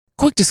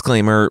Quick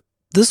disclaimer,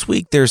 this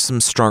week there's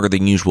some stronger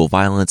than usual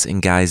violence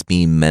and guys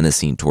being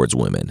menacing towards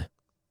women.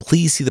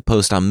 Please see the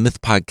post on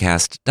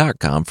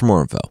mythpodcast.com for more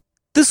info.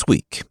 This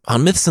week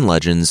on Myths and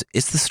Legends,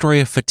 it's the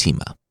story of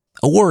Fatima,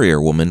 a warrior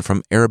woman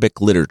from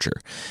Arabic literature.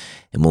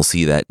 And we'll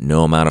see that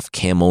no amount of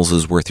camels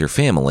is worth your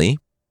family,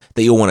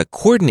 that you'll want to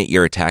coordinate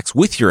your attacks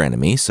with your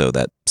enemy so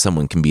that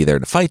someone can be there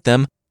to fight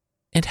them,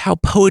 and how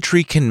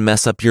poetry can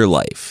mess up your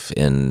life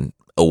in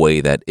a way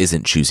that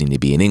isn't choosing to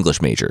be an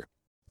English major.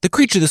 The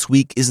creature this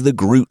week is the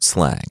Groot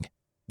slang,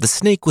 the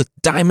snake with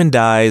diamond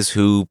eyes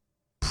who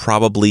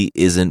probably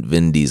isn't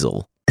Vin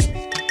Diesel.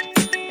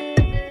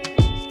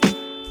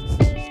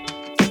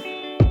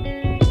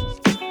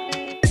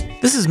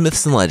 This is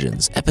Myths and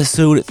Legends,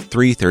 episode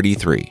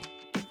 333,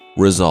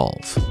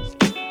 Resolve.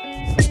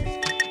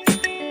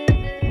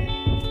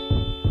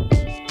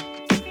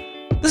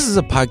 This is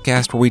a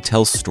podcast where we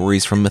tell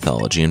stories from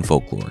mythology and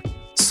folklore.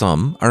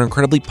 Some are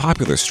incredibly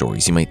popular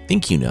stories you might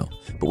think you know,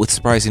 but with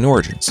surprising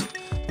origins.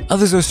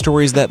 Others are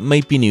stories that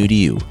might be new to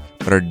you,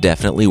 but are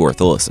definitely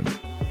worth a listen.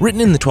 Written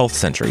in the 12th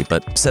century,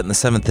 but set in the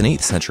 7th and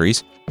 8th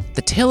centuries,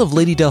 the tale of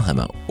Lady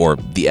Delhima, or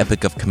the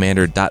epic of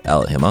Commander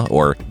Elhima,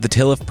 or the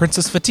tale of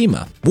Princess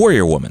Fatima,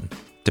 warrior woman,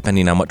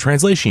 depending on what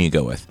translation you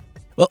go with.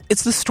 Well,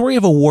 it's the story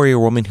of a warrior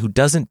woman who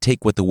doesn't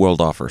take what the world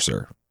offers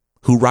her,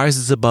 who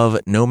rises above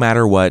no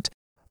matter what,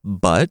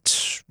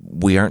 but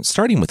we aren't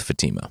starting with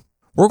Fatima.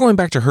 We're going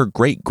back to her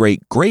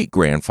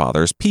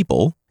great-great-great-grandfather's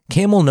people,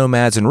 camel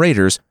nomads and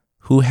raiders,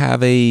 who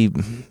have a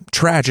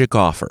tragic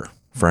offer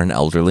for an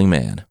elderly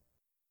man.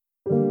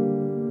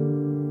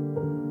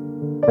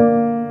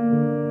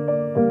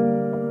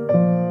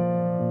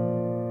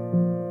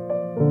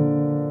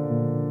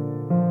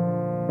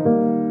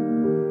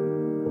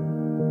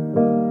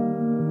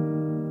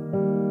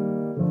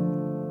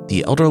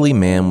 The elderly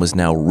man was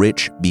now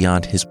rich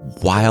beyond his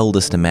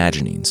wildest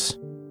imaginings.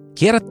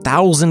 He had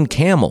 1,000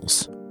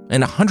 camels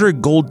and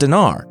 100 gold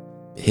dinar.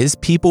 His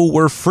people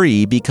were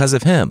free because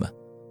of him,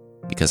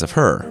 because of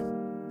her.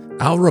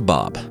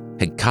 Al-Rabab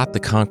had caught the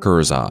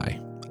conqueror's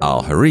eye.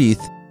 Al-Harith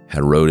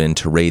had rode in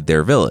to raid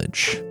their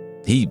village.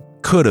 He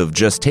could have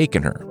just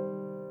taken her.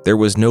 There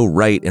was no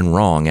right and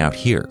wrong out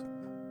here,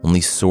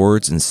 only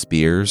swords and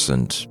spears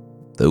and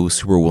those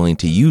who were willing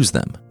to use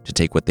them to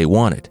take what they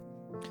wanted.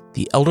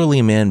 The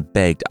elderly man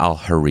begged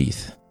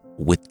Al-Harith,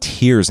 with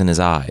tears in his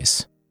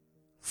eyes,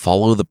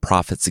 follow the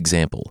prophet's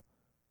example.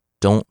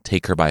 Don't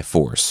take her by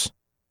force.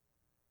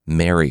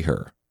 Marry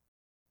her.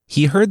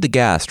 He heard the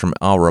gasp from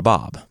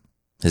Al-Rabab,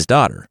 his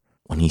daughter,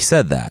 when he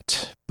said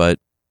that, but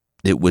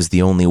it was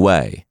the only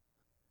way.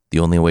 The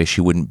only way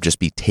she wouldn't just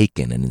be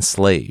taken and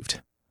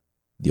enslaved.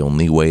 The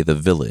only way the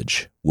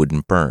village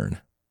wouldn't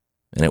burn.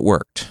 And it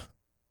worked.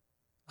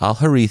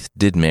 Al-Harith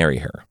did marry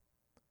her.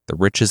 The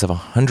riches of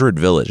 100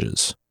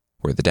 villages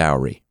were the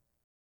dowry.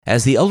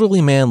 As the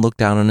elderly man looked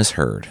down on his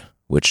herd,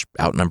 which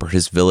outnumbered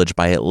his village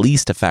by at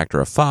least a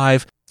factor of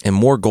 5, and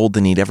more gold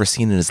than he'd ever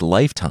seen in his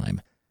lifetime,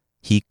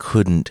 he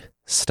couldn't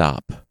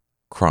stop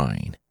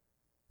crying.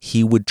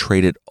 He would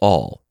trade it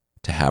all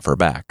to have her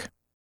back.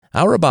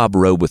 Al-Rabab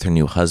rode with her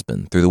new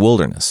husband through the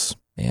wilderness,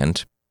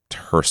 and, to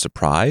her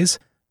surprise,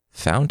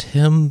 found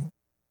him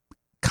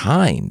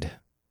kind.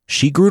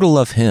 She grew to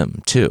love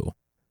him, too.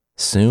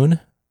 Soon,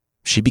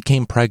 she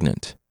became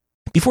pregnant.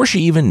 Before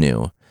she even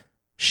knew,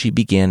 she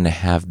began to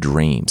have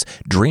dreams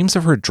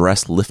of her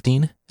dress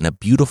lifting in a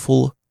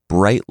beautiful,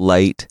 bright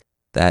light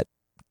that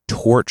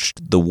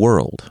torched the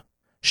world.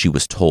 She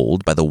was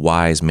told by the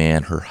wise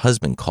man her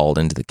husband called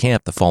into the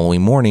camp the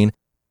following morning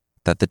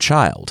that the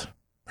child,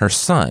 her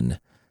son,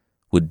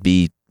 would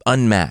be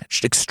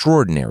unmatched,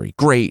 extraordinary,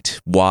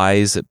 great,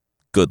 wise,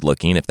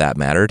 good-looking, if that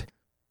mattered.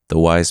 The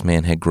wise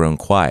man had grown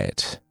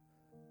quiet.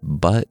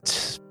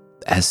 But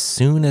as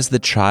soon as the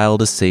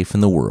child is safe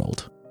in the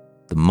world,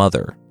 the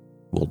mother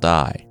will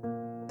die.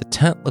 The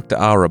tent looked at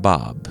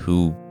Al-Rabab,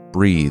 who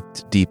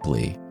breathed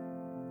deeply.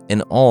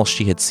 In all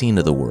she had seen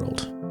of the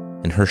world,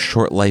 in her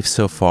short life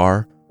so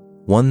far,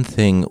 one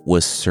thing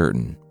was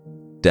certain: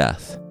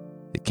 death.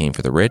 It came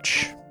for the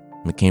rich,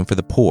 it came for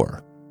the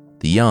poor,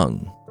 the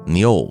young and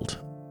the old.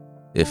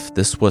 If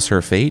this was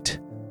her fate,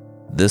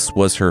 this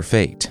was her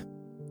fate.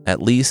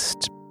 At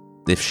least,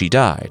 if she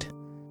died,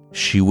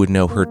 she would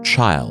know her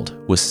child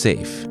was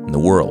safe in the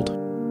world.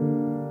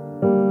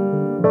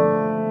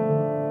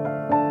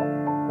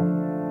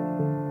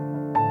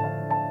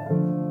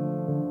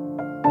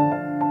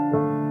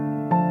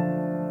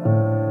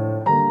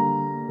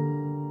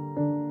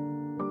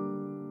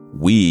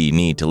 We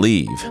need to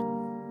leave.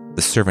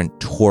 The servant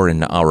tore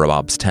into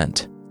Al-Rabab's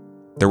tent.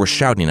 There was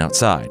shouting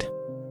outside.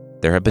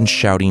 There had been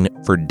shouting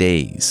for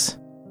days.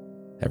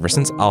 Ever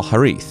since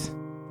Al-Harith,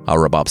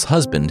 Al-Rabab's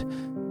husband,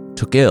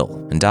 took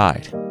ill and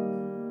died.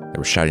 They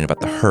were shouting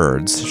about the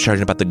herds,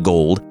 shouting about the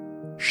gold,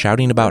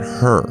 shouting about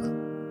her.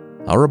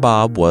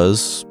 Al-Rabab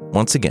was,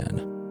 once again,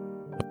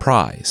 a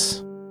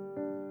prize.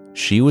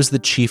 She was the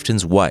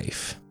chieftain's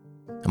wife,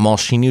 and while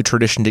she knew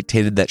tradition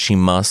dictated that she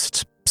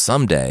must,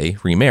 someday,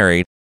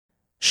 remarry,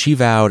 she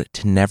vowed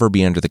to never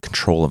be under the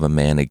control of a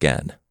man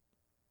again.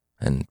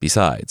 And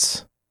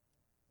besides,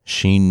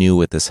 she knew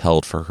what this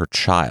held for her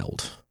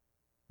child.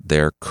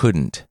 There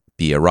couldn't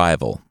be a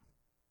rival.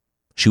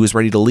 She was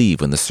ready to leave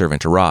when the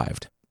servant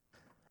arrived.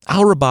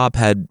 Al-Rabab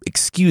had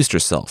excused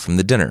herself from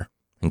the dinner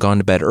and gone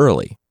to bed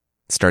early,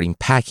 starting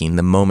packing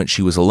the moment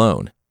she was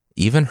alone.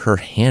 Even her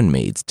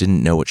handmaids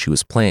didn't know what she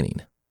was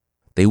planning.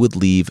 They would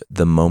leave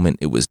the moment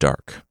it was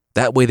dark.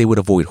 That way they would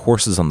avoid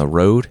horses on the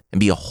road and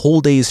be a whole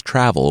day's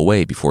travel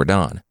away before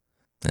dawn.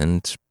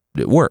 And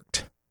it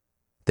worked.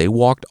 They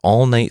walked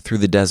all night through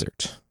the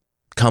desert.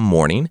 Come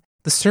morning,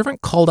 the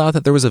servant called out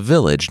that there was a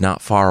village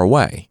not far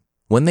away.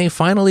 When they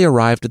finally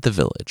arrived at the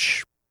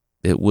village,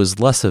 it was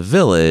less a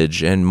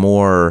village and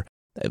more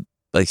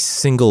a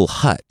single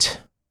hut.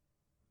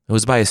 It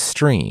was by a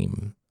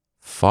stream,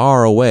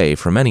 far away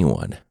from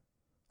anyone.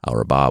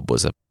 Al-Rabab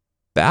was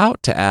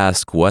about to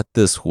ask what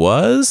this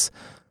was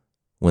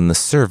when the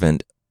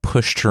servant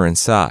pushed her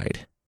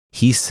inside.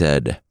 He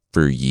said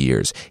for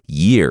years,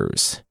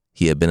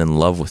 he had been in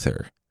love with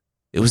her.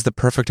 It was the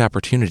perfect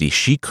opportunity.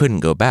 She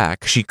couldn't go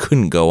back. She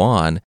couldn't go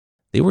on.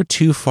 They were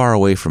too far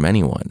away from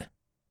anyone.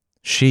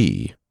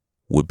 She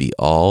would be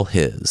all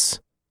his.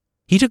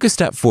 He took a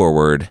step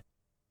forward,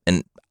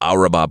 and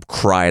Al-Rabab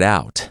cried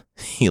out.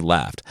 He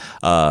laughed.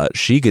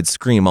 She could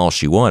scream all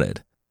she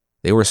wanted.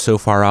 They were so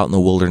far out in the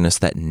wilderness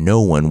that no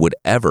one would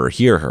ever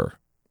hear her.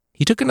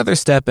 He took another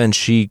step, and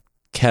she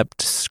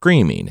kept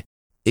screaming.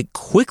 It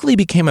quickly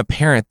became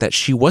apparent that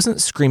she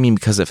wasn't screaming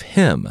because of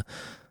him,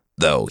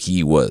 though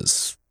he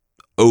was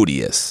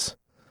odious.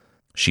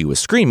 She was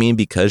screaming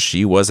because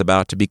she was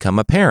about to become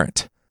a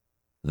parent.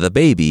 The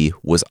baby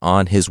was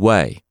on his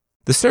way.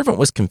 The servant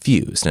was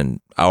confused,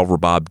 and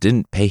Al-Rabab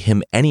didn't pay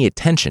him any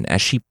attention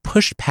as she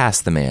pushed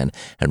past the man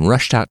and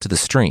rushed out to the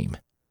stream.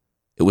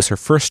 It was her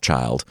first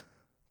child,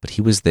 but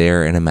he was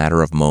there in a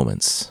matter of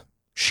moments.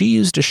 She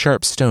used a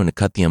sharp stone to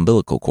cut the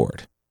umbilical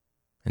cord,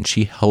 and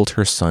she held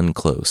her son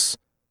close.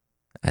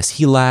 As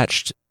he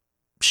latched,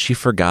 she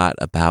forgot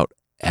about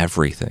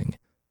everything,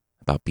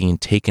 about being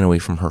taken away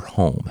from her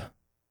home,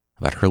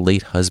 about her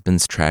late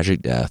husband's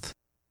tragic death,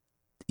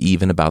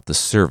 even about the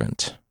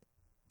servant,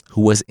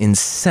 who was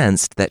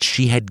incensed that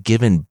she had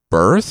given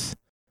birth.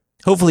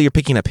 Hopefully you're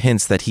picking up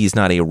hints that he's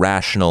not a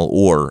rational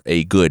or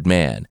a good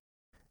man,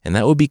 and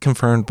that would be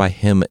confirmed by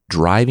him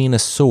driving a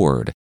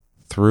sword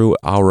through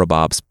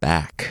Al-Rabab's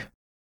back.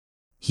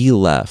 He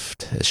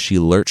left as she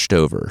lurched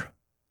over,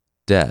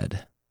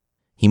 dead.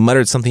 He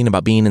muttered something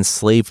about being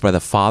enslaved by the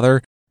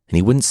father, and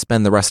he wouldn't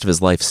spend the rest of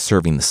his life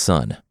serving the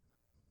son.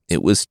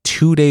 It was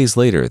 2 days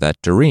later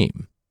that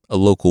Darim, a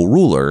local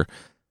ruler,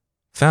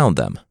 found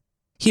them.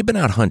 He had been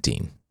out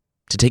hunting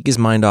to take his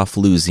mind off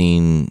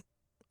losing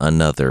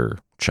another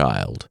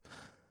child.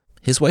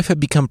 His wife had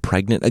become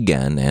pregnant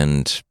again,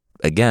 and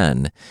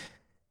again,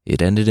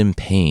 it ended in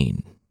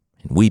pain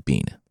and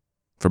weeping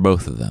for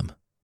both of them.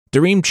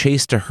 Darim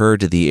chased a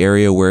herd to the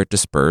area where it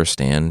dispersed,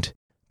 and,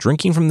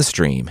 drinking from the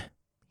stream,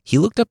 he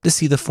looked up to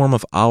see the form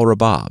of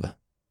Al-Rabab,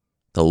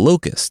 the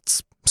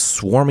locusts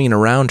swarming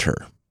around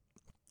her.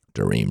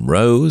 Darim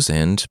rose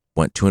and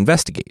went to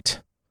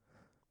investigate.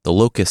 The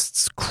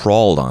locusts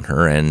crawled on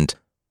her, and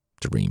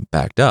Darim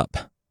backed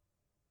up.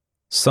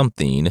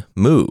 Something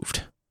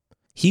moved.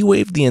 He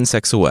waved the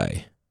insects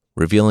away,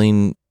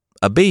 revealing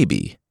a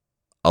baby,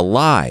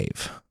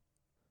 alive,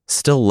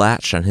 still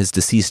latched on his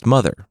deceased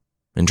mother,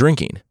 and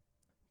drinking.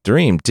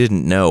 Darim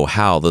didn't know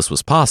how this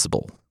was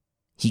possible.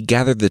 He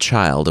gathered the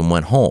child and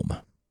went home.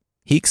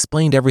 He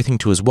explained everything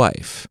to his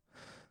wife,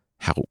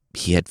 how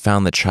he had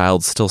found the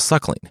child still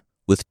suckling,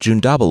 with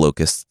Jundaba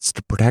locusts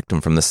to protect him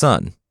from the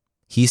sun.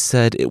 He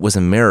said it was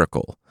a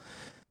miracle.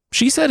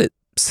 She said it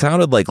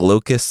sounded like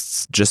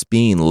locusts just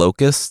being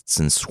locusts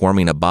and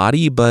swarming a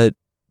body, but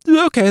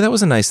okay, that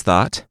was a nice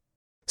thought.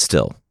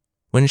 Still,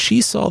 when she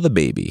saw the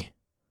baby,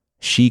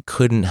 she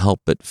couldn't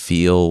help but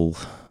feel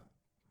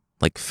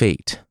like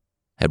fate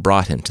had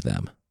brought him to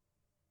them.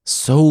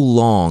 So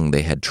long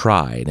they had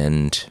tried,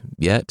 and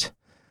yet,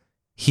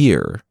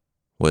 here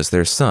was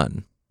their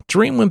son.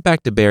 Darim went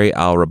back to bury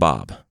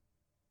Al-Rabab.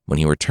 When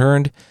he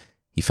returned,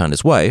 he found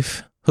his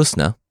wife,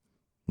 Husna,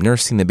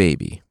 nursing the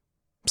baby,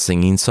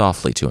 singing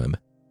softly to him.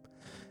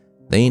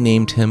 They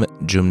named him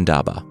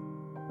Jundaba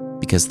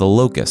because the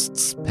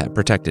locusts had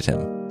protected him.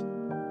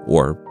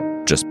 Or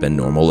just been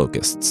normal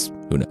locusts,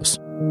 who knows.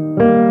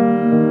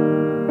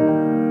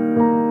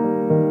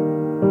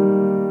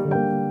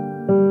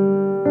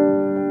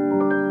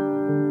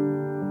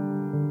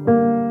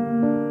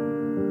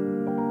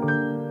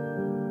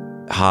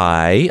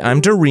 Hi,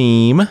 I'm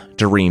Darim,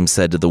 Darim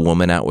said to the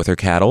woman out with her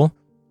cattle.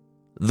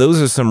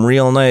 Those are some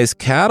real nice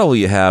cattle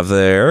you have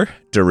there,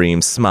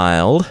 Darim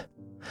smiled.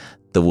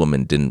 The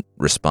woman didn't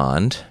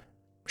respond.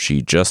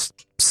 She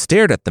just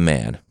stared at the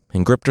man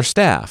and gripped her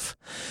staff.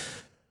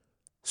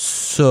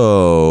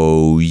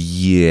 So,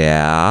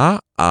 yeah,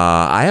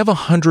 I have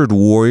 100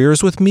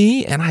 warriors with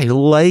me, and I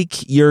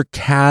like your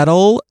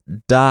cattle, ...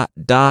 The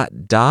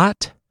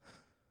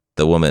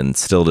woman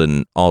still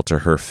didn't alter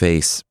her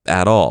face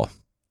at all.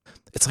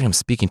 It's like I'm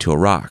speaking to a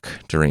rock,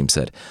 Dareem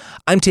said.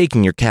 I'm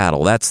taking your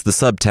cattle. That's the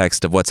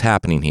subtext of what's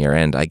happening here,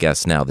 and I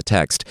guess now the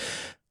text.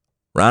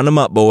 Round 'em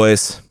up,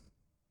 boys.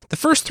 The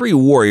first 3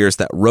 warriors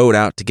that rode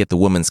out to get the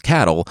woman's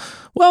cattle,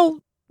 well,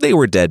 they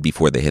were dead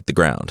before they hit the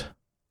ground.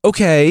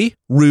 Okay,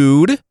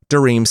 rude,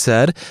 Dareem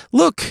said.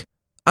 Look,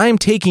 I'm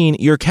taking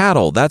your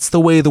cattle. That's the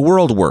way the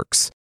world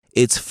works.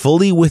 It's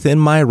fully within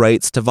my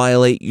rights to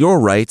violate your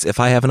rights if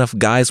I have enough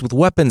guys with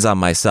weapons on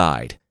my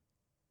side.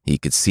 He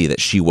could see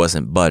that she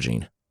wasn't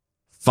budging.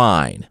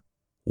 Fine.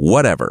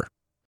 Whatever.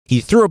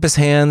 He threw up his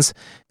hands,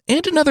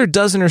 and another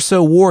dozen or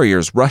so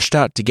warriors rushed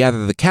out to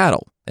gather the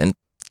cattle and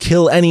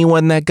kill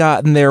anyone that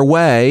got in their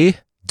way,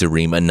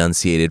 Dareem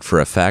enunciated for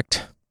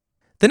effect.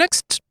 The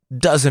next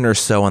dozen or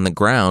so on the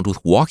ground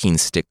with walking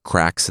stick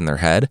cracks in their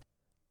head,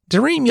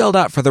 Dareem yelled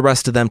out for the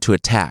rest of them to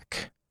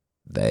attack.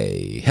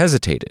 They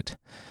hesitated.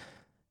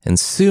 And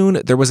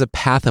soon there was a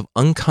path of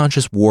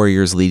unconscious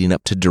warriors leading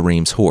up to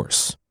Dareem's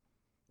horse.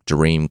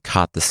 Dareem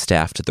caught the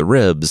staff to the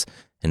ribs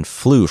and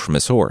flew from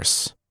his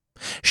horse.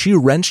 She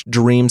wrenched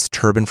Dareem's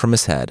turban from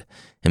his head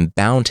and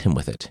bound him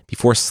with it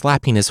before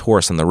slapping his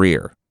horse on the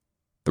rear.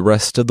 The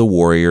rest of the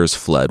warriors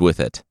fled with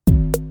it.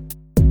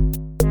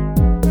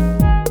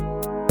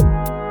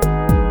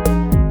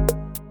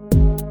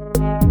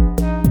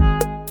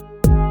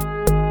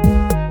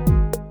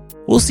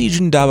 We'll see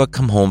Jundaba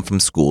come home from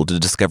school to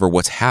discover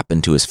what's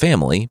happened to his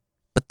family,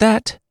 but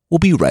that will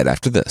be right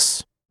after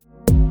this.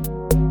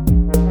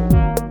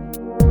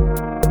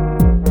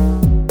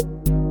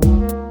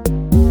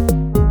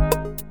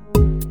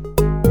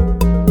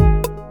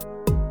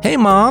 Hey,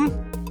 Mom!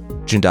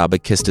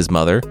 Jundaba kissed his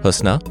mother,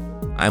 Husna.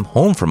 I'm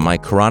home from my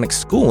Quranic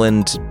school,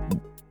 and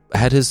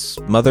had his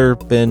mother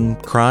been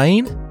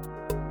crying?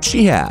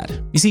 She had.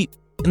 You see,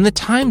 in the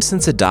time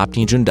since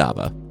adopting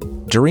Jundaba,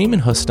 Dareem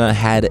and Husna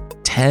had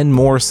 10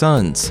 more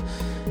sons.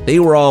 They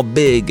were all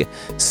big,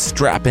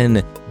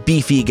 strapping,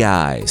 beefy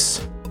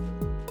guys.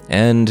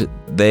 And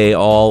they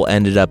all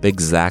ended up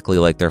exactly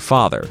like their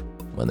father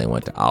when they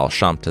went to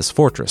Al-Shamta's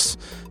fortress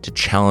to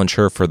challenge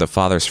her for the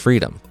father's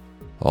freedom.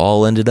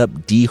 All ended up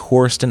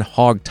dehorsed and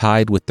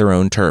hog-tied with their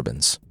own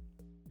turbans.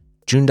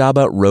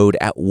 Jundaba rode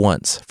at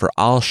once for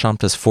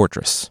Al-Shamta's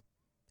fortress.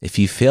 If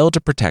he failed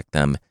to protect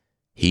them,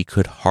 he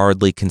could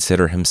hardly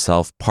consider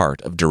himself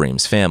part of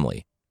Dareem's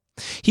family.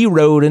 He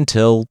rode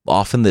until,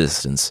 off in the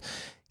distance,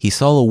 he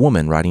saw a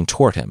woman riding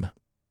toward him.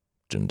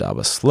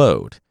 Jundaba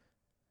slowed.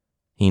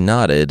 He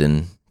nodded,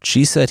 and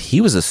she said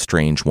he was a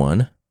strange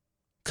one,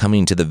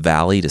 coming to the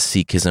valley to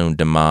seek his own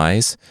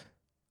demise.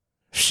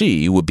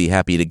 She would be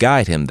happy to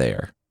guide him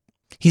there.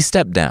 He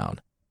stepped down.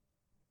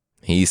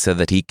 He said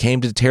that he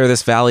came to tear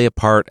this valley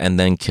apart and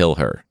then kill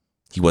her.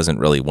 He wasn't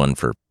really one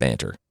for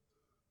banter.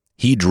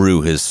 He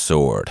drew his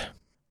sword.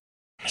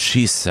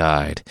 She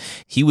sighed.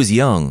 He was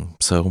young,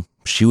 so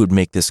she would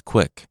make this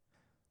quick,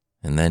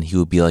 and then he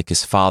would be like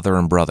his father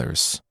and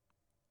brothers.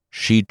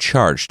 She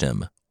charged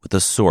him with a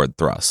sword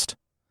thrust.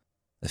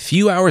 A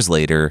few hours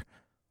later,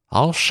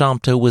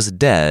 Al-Shamta was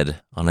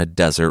dead on a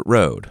desert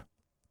road.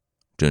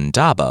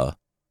 Jundaba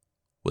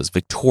was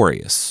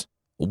victorious.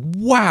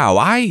 Wow,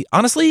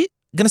 honestly,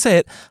 gonna say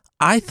it,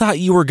 I thought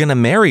you were gonna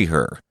marry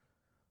her,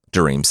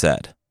 Dareem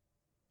said.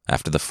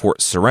 After the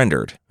fort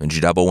surrendered and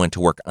Jundaba went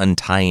to work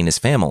untying his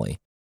family,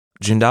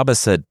 Jundaba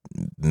said,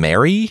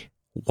 marry?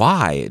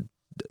 Why?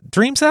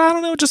 Dareem said, I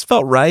don't know, it just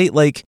felt right,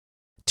 like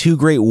 2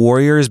 great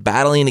warriors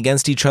battling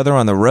against each other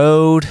on the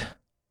road.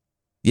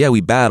 Yeah,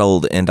 we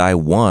battled and I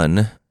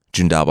won,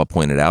 Jundaba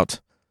pointed out.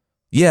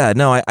 Yeah,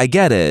 no, I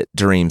get it,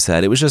 Dareem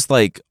said. It was just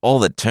like all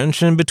the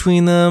tension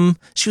between them.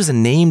 She was a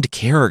named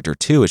character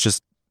too. It's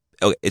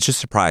just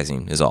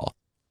surprising is all.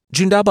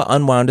 Jundaba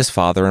unwound his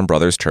father and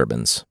brother's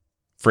turbans,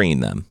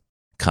 freeing them.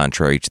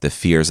 Contrary to the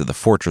fears of the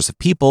fortress of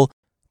people,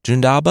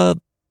 Jundaba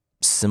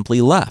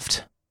simply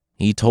left.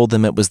 He told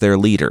them it was their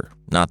leader,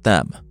 not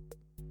them.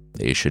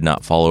 They should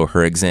not follow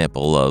her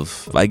example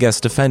of, I guess,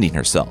 defending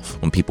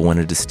herself when people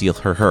wanted to steal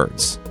her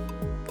herds.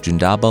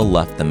 Jundaba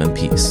left them in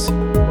peace.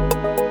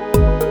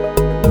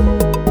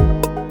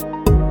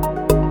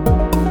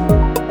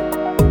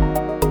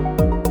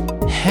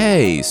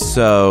 Hey,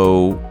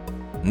 so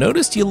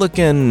noticed you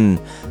looking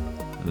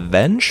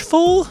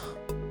vengeful?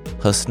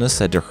 Husna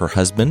said to her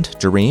husband,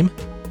 Dareem.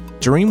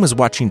 Dareem was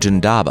watching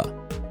Jundaba,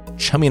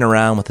 chumming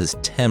around with his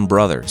 10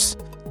 brothers.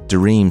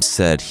 Dareem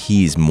said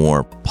he's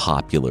more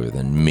popular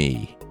than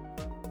me.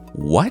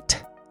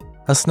 What?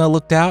 Husna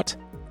looked out.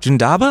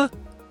 Jundaba?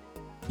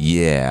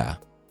 Yeah,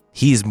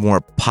 he's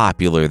more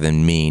popular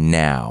than me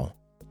now.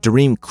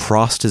 Dareem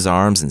crossed his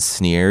arms and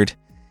sneered.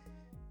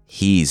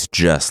 He's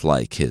just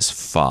like his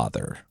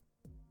father.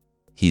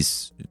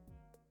 He's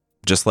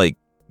just like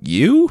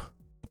you?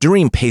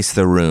 Dareem paced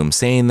the room,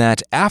 saying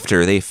that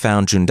after they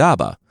found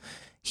Jundaba,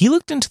 he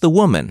looked into the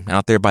woman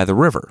out there by the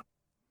river.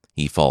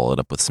 He followed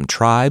up with some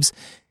tribes.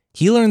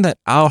 He learned that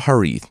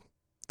Al-Harith,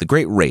 the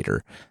great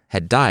raider,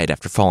 had died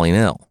after falling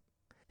ill.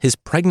 His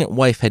pregnant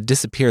wife had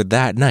disappeared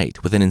that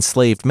night with an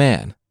enslaved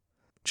man.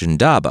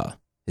 Jundaba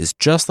is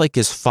just like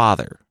his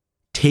father,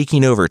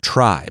 taking over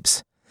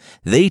tribes.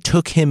 They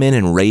took him in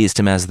and raised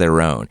him as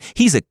their own.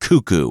 He's a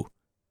cuckoo.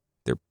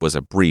 There was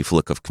a brief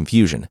look of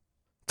confusion.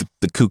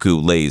 The cuckoo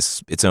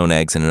lays its own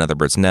eggs in another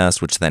bird's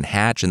nest, which then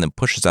hatch and then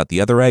pushes out the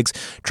other eggs,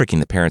 tricking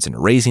the parents into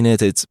raising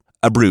it. It's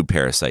a brood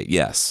parasite.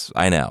 Yes,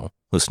 I know,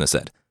 Husna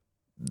said.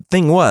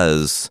 Thing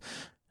was,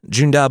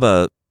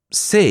 Jundaba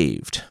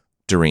saved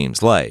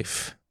Dareem's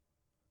life.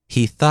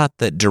 He thought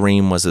that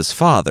Dareem was his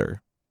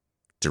father.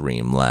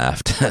 Dareem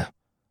laughed.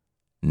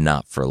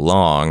 Not for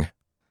long.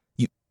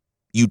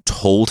 You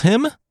told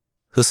him?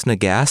 Husna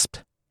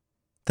gasped.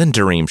 Then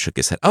Dareem shook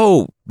his head.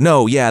 Oh,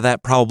 no, yeah,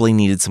 that probably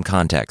needed some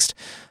context.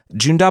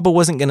 Jundaba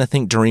wasn't going to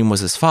think Dareem was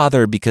his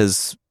father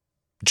because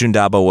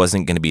Jundaba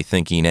wasn't going to be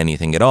thinking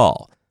anything at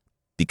all.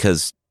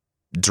 Because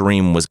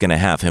Dareem was going to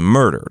have him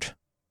murdered.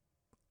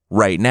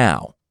 Right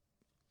now.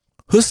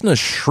 Husna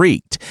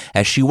shrieked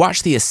as she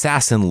watched the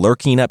assassin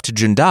lurking up to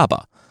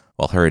Jundaba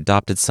while her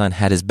adopted son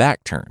had his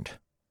back turned.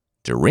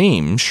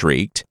 Dareem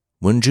shrieked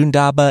when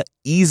Jundaba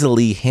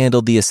easily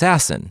handled the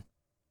assassin.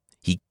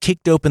 He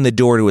kicked open the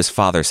door to his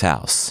father's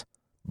house,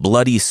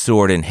 bloody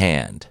sword in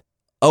hand.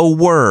 A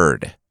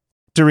word.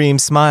 Dareem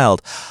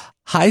smiled.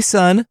 Hi,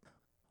 son.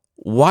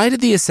 Why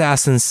did the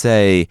assassin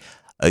say,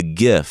 a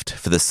gift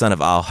for the son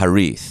of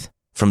Al-Harith,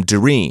 from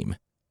Dareem,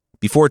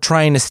 before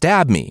trying to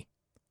stab me?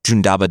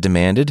 Jundaba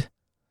demanded.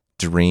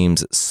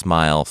 Dareem's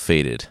smile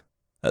faded.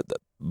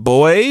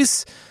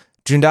 Boys,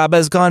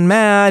 Jundaba's gone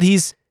mad.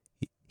 He's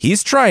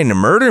trying to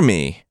murder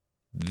me.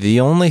 The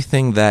only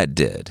thing that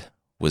did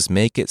was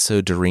make it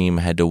so Dareem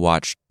had to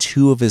watch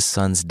 2 of his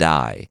sons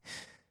die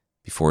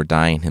before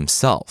dying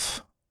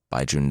himself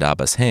by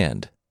Jundaba's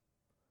hand.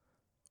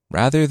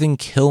 Rather than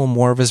kill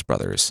more of his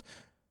brothers,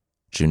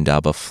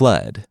 Jundaba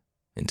fled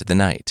into the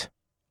night.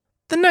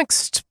 The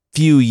next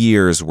few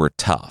years were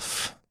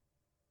tough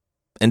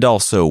and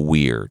also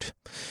weird.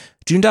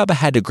 Jundaba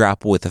had to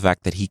grapple with the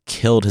fact that he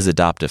killed his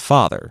adoptive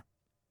father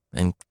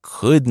and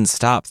couldn't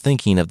stop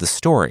thinking of the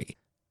story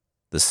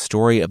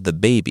of the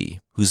baby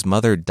whose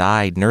mother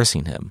died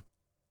nursing him,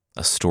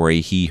 a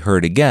story he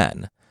heard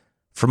again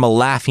from a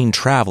laughing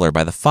traveler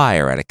by the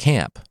fire at a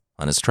camp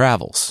on his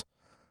travels.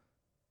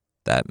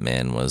 That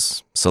man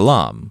was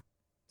Salam,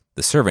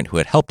 the servant who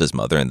had helped his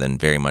mother and then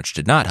very much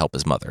did not help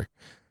his mother,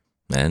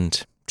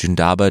 and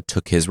Jundaba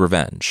took his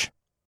revenge.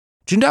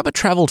 Jundaba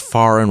traveled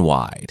far and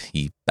wide.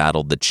 He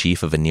battled the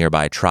chief of a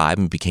nearby tribe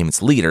and became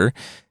its leader,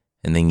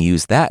 and then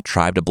used that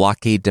tribe to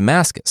blockade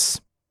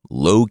Damascus,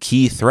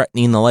 low-key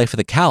threatening the life of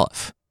the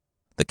caliph.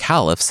 The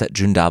caliph set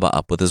Jundaba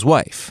up with his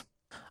wife.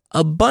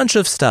 A bunch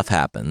of stuff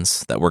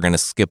happens that we're going to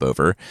skip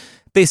over.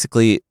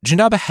 Basically,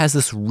 Jundaba has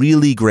this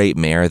really great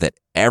mare that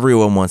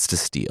everyone wants to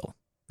steal,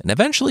 and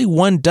eventually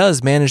one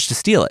does manage to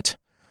steal it.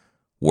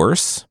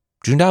 Worse,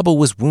 Jundaba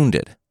was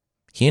wounded.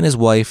 He and his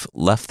wife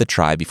left the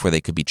tribe before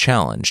they could be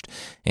challenged,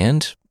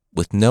 and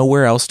with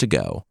nowhere else to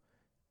go,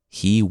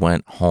 he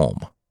went home.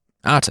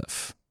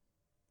 Ataf,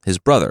 his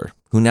brother,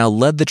 who now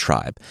led the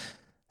tribe,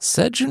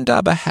 said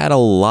Jundaba had a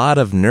lot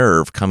of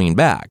nerve coming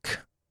back.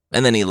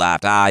 And then he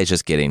laughed. He's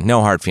just kidding.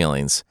 No hard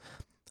feelings.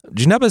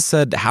 Jundaba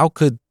said, how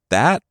could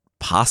that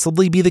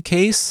possibly be the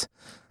case?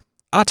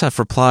 Ataf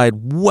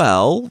replied,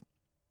 well,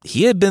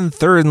 he had been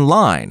third in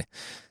line,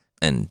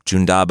 and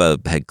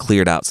Jundaba had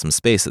cleared out some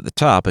space at the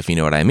top, if you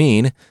know what I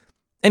mean.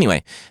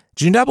 Anyway,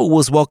 Jundaba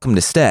was welcome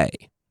to stay.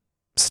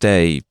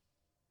 Stay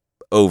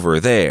over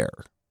there.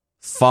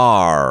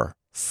 Far,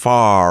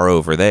 far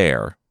over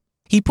there.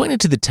 He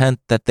pointed to the tent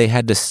that they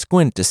had to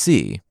squint to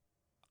see.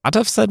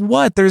 Ataf said,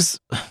 what?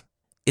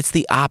 It's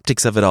the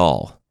optics of it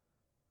all.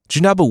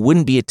 Jundaba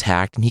wouldn't be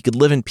attacked and he could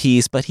live in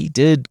peace, but he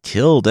did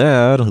kill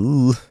Dad.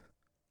 Ooh.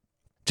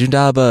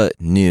 Jundaba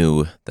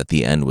knew that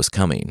the end was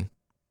coming.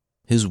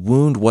 His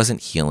wound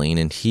wasn't healing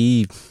and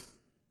he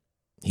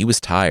was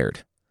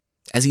tired.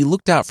 As he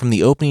looked out from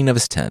the opening of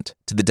his tent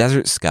to the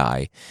desert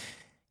sky,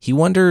 he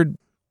wondered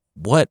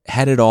what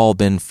had it all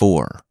been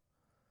for?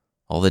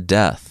 All the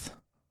death,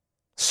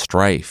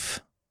 strife,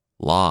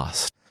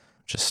 loss,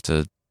 just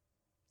to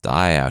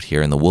die out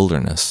here in the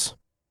wilderness.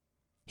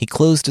 He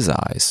closed his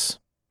eyes,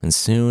 and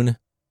soon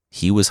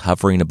he was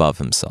hovering above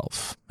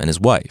himself and his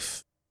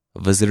wife.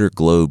 A visitor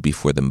glowed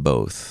before them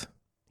both.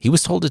 He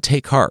was told to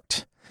take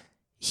heart.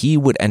 He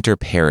would enter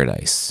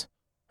paradise,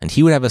 and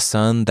he would have a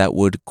son that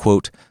would,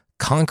 quote,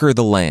 conquer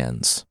the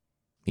lands.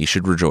 He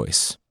should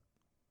rejoice.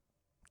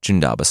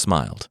 Jundaba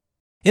smiled.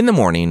 In the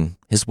morning,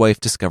 his wife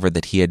discovered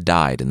that he had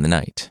died in the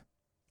night.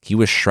 He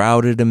was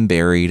shrouded and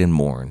buried and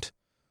mourned,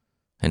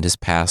 and his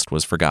past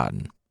was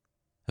forgotten.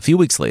 A few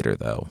weeks later,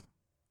 though,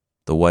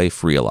 the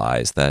wife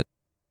realized that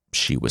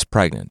she was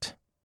pregnant.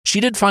 She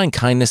did find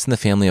kindness in the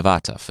family of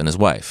Ataf and his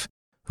wife,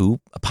 who,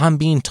 upon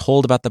being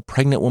told about the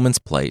pregnant woman's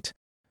plight,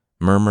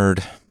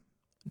 murmured,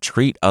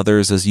 treat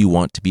others as you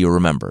want to be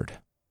remembered.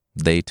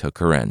 They took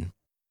her in.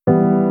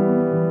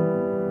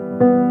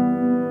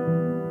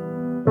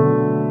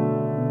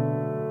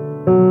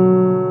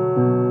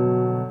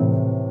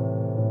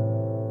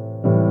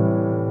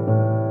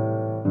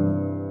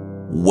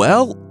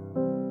 Well,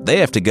 they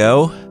have to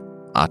go,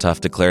 Ataf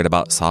declared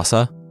about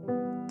Sasa,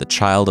 the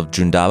child of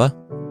Jundaba.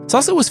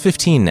 Sasa was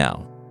 15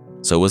 now.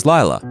 So was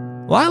Lila.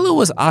 Lila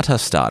was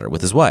Ataf's daughter with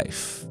his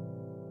wife.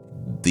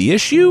 The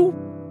issue?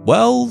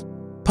 Well,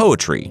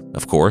 poetry,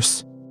 of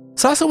course.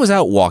 Sasa was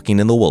out walking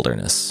in the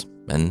wilderness,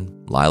 and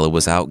Lila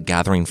was out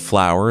gathering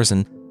flowers,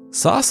 and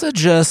Sasa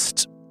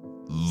just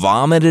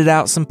vomited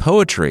out some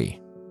poetry.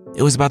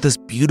 It was about this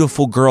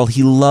beautiful girl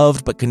he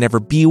loved but could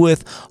never be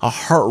with, a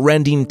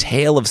heart-rending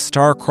tale of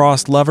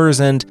star-crossed lovers,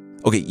 and...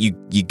 Okay,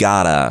 you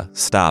gotta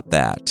stop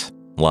that,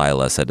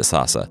 Lila said to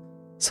Sasa.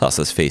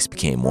 Sasa's face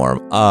became warm.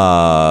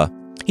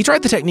 He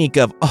tried the technique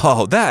of,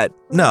 that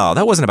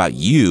wasn't about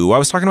you. I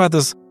was talking about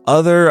this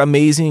other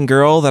amazing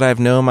girl that I've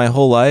known my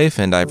whole life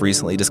and I've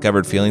recently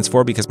discovered feelings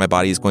for because my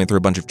body is going through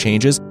a bunch of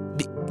changes.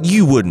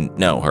 You wouldn't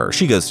know her.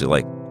 She goes to,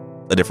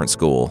 a different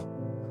school.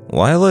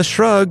 Lila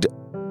shrugged.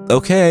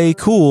 Okay,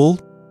 cool.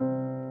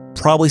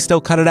 Probably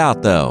still cut it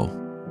out, though.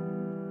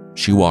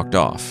 She walked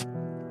off.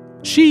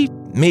 She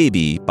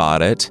maybe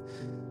bought it.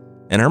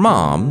 And her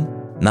mom,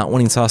 not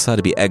wanting Sasa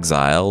to be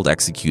exiled,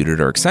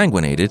 executed, or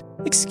exsanguinated,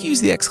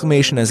 excused the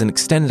exclamation as an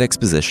extended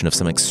exposition of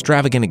some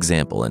extravagant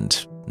example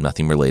and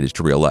nothing related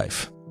to real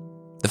life.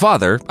 The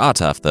father,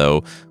 Ataf,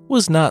 though,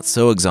 was not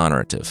so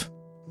exonerative.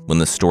 When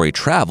the story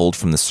traveled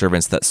from the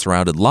servants that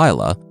surrounded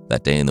Lila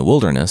that day in the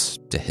wilderness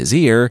to his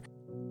ear,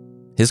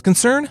 his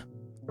concern?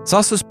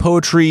 Sasa's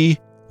poetry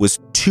was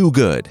too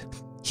good.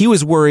 He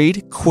was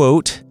worried,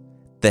 quote,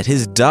 that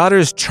his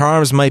daughter's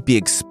charms might be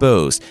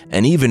exposed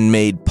and even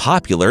made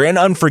popular and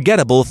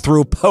unforgettable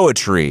through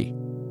poetry.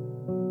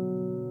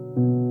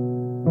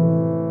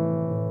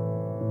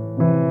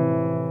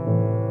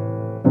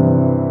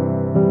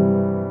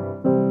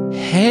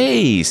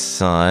 Hey,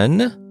 son,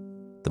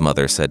 the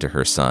mother said to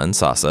her son,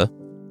 Sasa.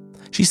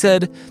 She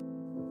said,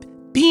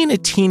 being a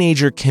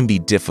teenager can be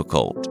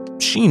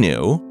difficult. She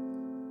knew.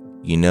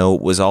 You know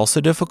what was also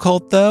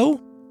difficult,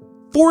 though?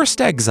 Forced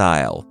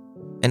exile,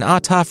 and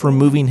Ataf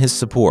removing his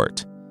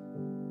support.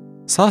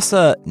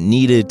 Sasa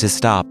needed to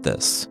stop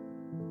this.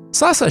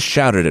 Sasa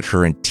shouted at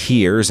her in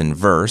tears and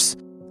verse,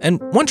 and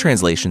one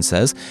translation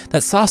says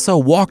that Sasa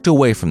walked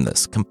away from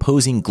this,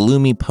 composing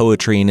gloomy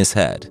poetry in his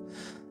head.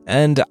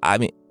 And,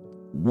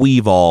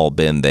 we've all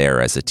been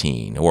there as a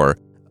teen, or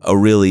a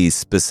really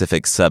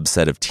specific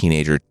subset of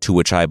teenager to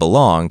which I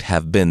belonged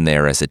have been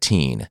there as a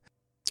teen.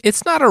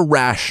 It's not a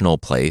rational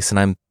place, and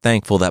I'm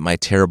thankful that my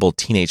terrible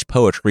teenage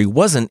poetry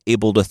wasn't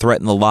able to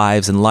threaten the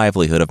lives and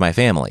livelihood of my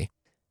family.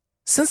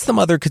 Since the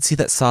mother could see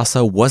that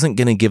Sasa wasn't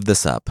going to give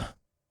this up,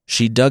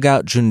 she dug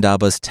out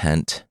Jundaba's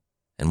tent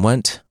and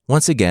went,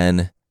 once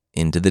again,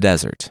 into the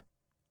desert.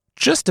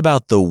 Just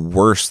about the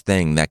worst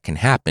thing that can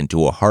happen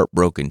to a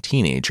heartbroken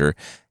teenager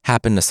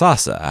happened to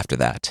Sasa after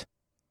that.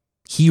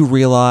 He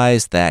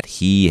realized that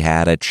he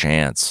had a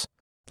chance.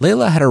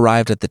 Layla had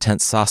arrived at the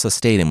tent Sasa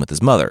stayed in with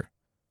his mother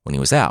when he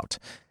was out,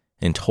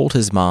 and told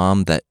his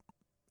mom that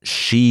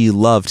she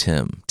loved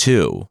him,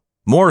 too.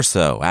 More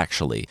so,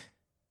 actually.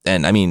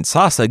 And,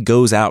 Sasa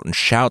goes out and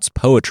shouts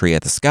poetry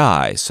at the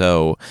sky,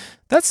 so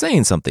that's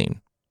saying something.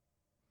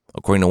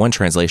 According to one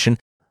translation,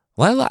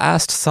 Lila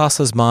asked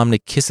Sasa's mom to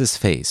kiss his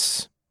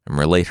face and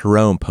relate her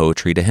own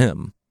poetry to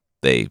him.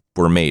 They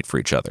were made for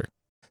each other.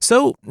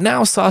 So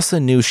now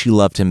Sasa knew she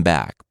loved him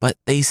back, but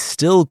they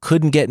still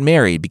couldn't get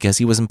married because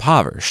he was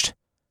impoverished.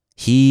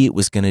 He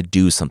was going to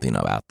do something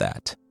about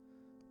that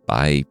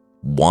by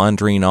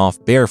wandering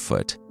off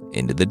barefoot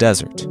into the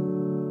desert.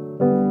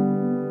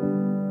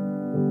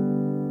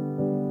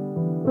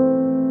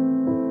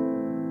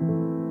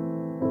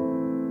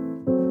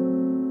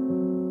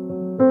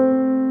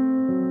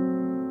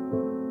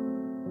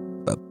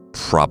 But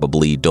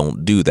probably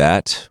don't do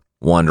that.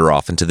 Wander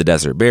off into the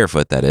desert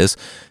barefoot, that is.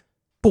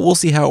 But we'll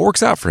see how it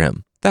works out for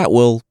him. That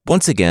will,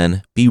 once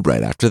again, be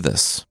right after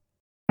this.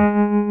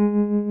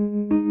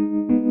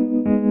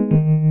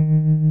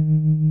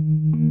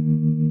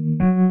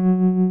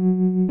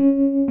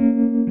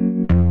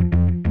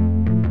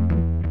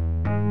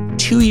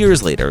 Two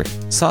years later,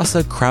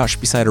 Sasa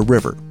crouched beside a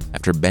river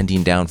after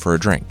bending down for a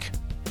drink.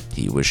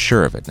 He was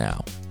sure of it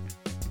now.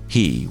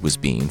 He was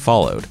being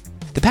followed.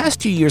 The past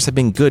 2 years have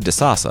been good to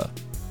Sasa.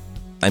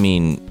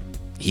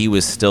 He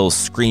was still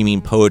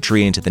screaming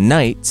poetry into the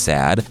night,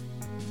 sad,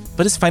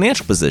 but his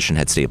financial position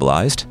had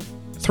stabilized.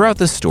 Throughout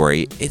this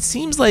story, it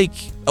seems like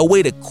a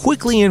way to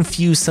quickly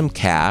infuse some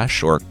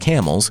cash or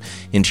camels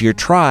into your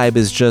tribe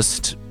is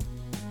just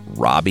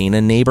robbing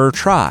a neighbor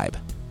tribe.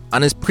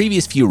 On his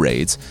previous few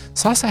raids,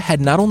 Sasa had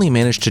not only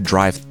managed to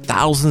drive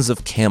thousands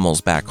of camels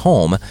back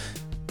home,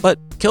 but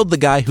killed the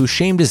guy who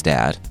shamed his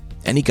dad,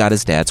 and he got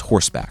his dad's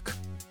horse back.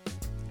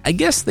 I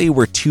guess they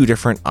were two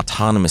different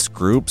autonomous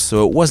groups,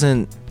 so it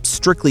wasn't,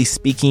 strictly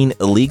speaking,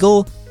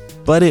 illegal,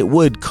 but it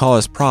would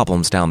cause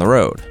problems down the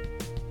road.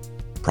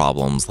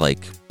 Problems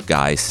like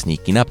guys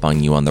sneaking up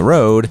on you on the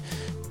road,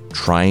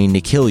 trying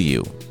to kill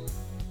you.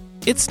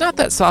 It's not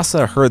that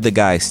Sasa heard the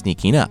guy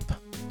sneaking up.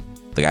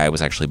 The guy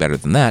was actually better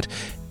than that.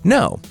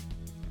 No,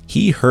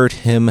 he heard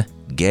him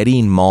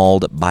getting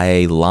mauled by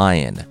a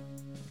lion.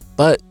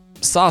 But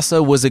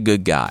Sasa was a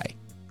good guy.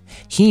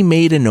 He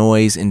made a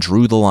noise and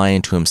drew the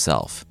lion to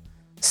himself.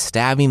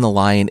 stabbing the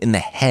lion in the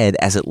head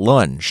as it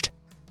lunged.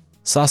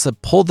 Sasa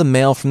pulled the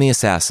male from the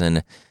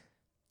assassin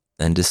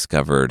and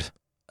discovered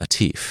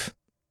Atif,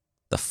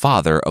 the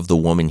father of the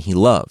woman he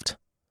loved.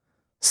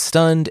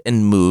 Stunned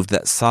and moved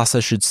that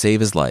Sasa should save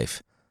his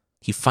life,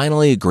 he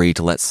finally agreed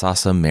to let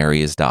Sasa marry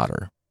his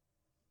daughter.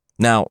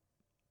 Now,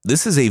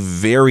 this is a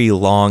very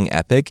long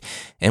epic,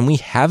 and we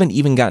haven't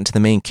even gotten to the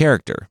main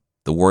character,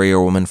 the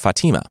warrior woman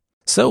Fatima.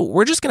 So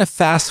we're just going to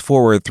fast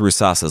forward through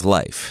Sasa's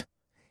life.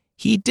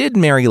 He did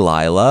marry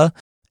Lila,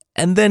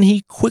 and then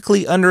he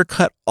quickly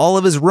undercut all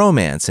of his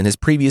romance and his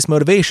previous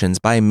motivations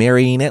by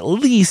marrying at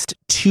least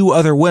 2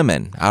 other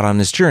women out on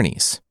his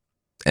journeys.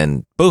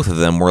 And both of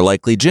them were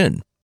likely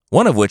jinn,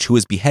 one of which who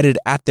was beheaded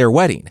at their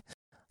wedding.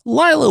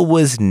 Lila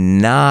was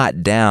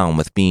not down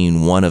with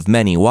being one of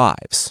many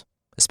wives,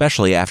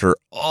 especially after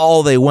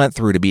all they went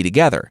through to be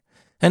together.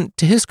 And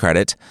to his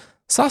credit,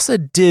 Sasa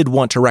did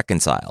want to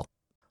reconcile.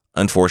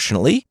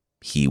 Unfortunately,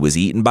 he was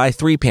eaten by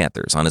 3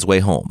 panthers on his way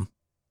home.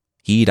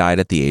 He died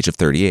at the age of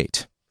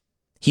 38.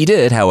 He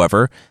did,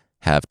 however,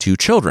 have 2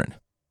 children,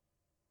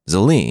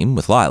 Zalim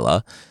with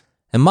Lila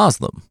and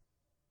Muslim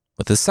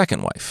with his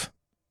second wife.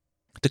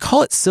 To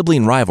call it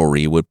sibling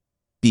rivalry would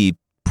be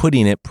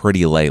putting it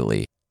pretty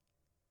lightly.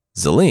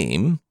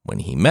 Zalim, when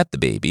he met the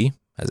baby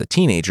as a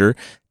teenager,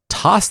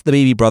 tossed the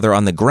baby brother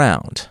on the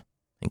ground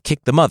and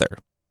kicked the mother.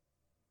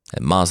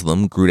 And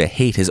Muslim grew to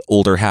hate his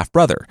older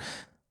half-brother,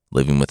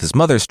 living with his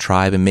mother's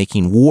tribe and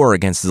making war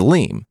against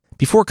Zalim,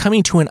 before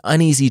coming to an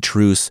uneasy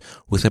truce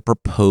with a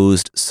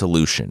proposed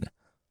solution.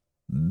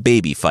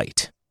 Baby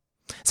fight.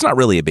 It's not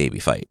really a baby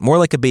fight, more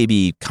like a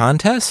baby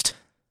contest.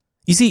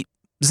 You see,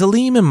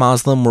 Zalim and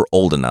Muslim were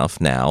old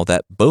enough now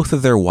that both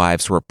of their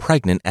wives were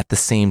pregnant at the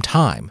same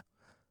time.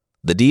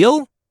 The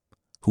deal?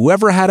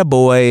 Whoever had a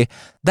boy,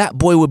 that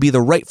boy would be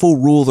the rightful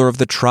ruler of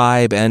the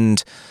tribe,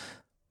 and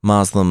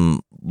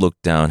Muslim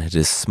looked down at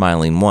his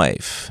smiling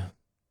wife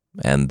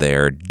and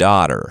their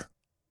daughter.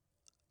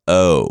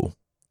 Oh,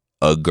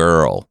 a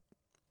girl.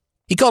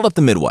 He called up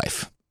the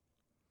midwife.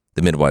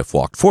 The midwife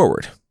walked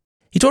forward.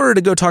 He told her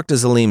to go talk to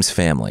Zalim's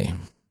family.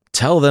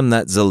 Tell them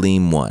that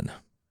Zalim won.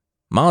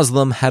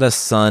 Muslim had a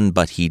son,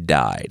 but he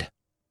died.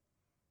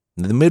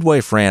 The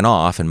midwife ran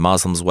off, and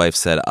Muslim's wife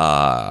said,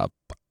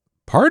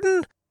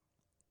 pardon?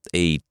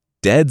 A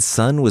dead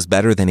son was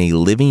better than a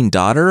living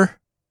daughter?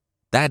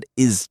 That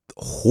is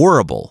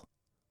horrible.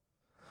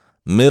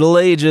 Middle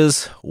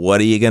Ages,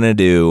 what are you going to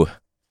do?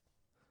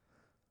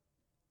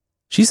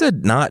 She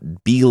said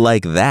not be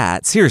like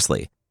that.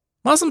 Seriously.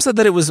 Muslim said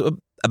that it was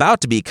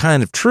about to be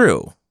kind of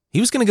true.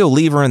 He was going to go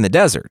leave her in the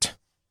desert.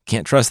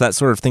 Can't trust that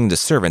sort of thing to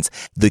servants.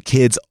 The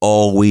kids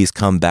always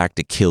come back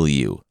to kill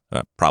you.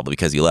 Probably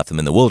because you left them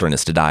in the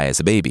wilderness to die as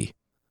a baby.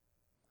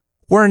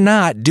 We're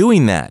not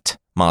doing that,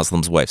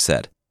 Muslim's wife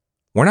said.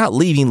 We're not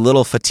leaving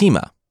little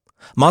Fatima.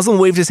 Muslim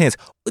waved his hands.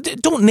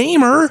 Don't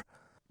name her.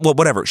 Well,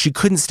 whatever. She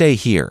couldn't stay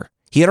here.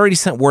 He had already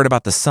sent word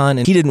about the son,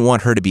 and he didn't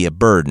want her to be a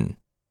burden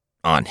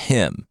on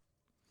him.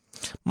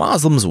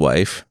 Muslim's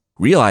wife,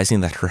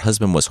 realizing that her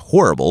husband was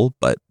horrible,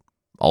 but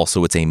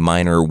also it's a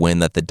minor win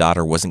that the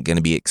daughter wasn't going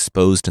to be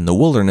exposed in the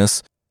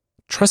wilderness,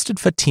 trusted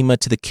Fatima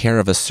to the care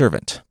of a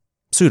servant,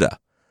 Suda,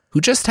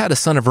 who just had a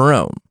son of her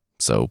own,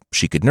 so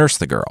she could nurse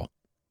the girl.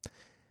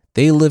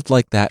 They lived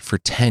like that for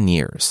 10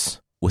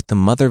 years, with the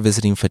mother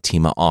visiting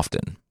Fatima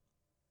often.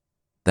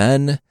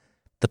 Then,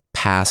 the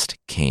past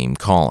came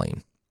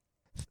calling.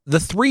 The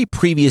 3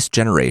 previous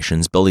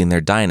generations building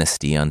their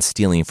dynasty on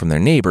stealing from their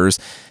neighbors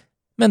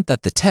meant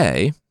that the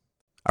Tay,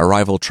 a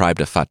rival tribe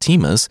to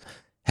Fatima's,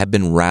 had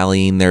been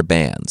rallying their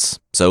bands.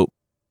 So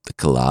the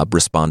Kalab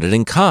responded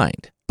in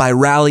kind by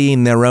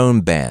rallying their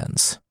own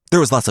bands. There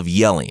was lots of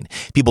yelling,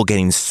 people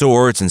getting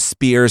swords and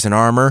spears and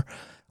armor,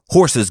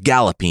 horses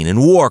galloping and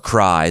war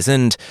cries,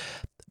 and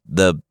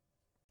the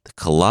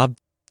Kalab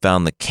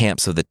found the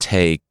camps of the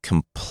Tay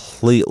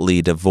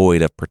completely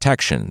devoid of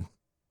protection.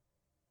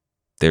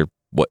 There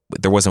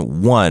wasn't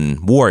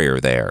one warrior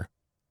there.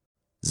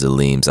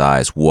 Zalim's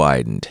eyes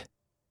widened.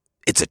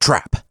 It's a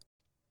trap.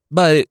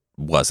 But it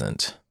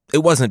wasn't. It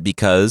wasn't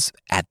because,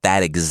 at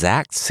that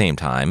exact same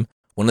time,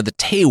 one of the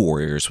Tay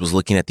warriors was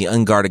looking at the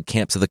unguarded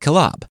camps of the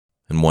Kalab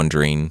and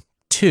wondering,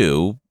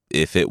 too,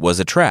 if it was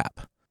a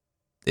trap.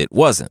 It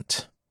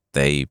wasn't.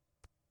 They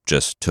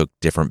just took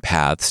different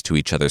paths to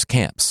each other's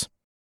camps.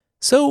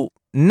 So,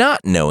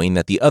 not knowing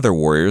that the other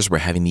warriors were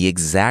having the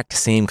exact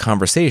same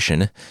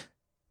conversation,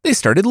 they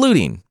started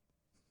looting.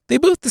 They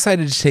both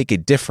decided to take a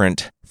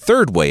different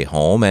third way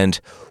home and,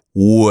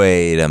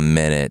 wait a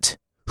minute,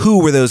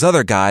 who were those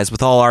other guys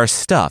with all our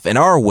stuff and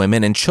our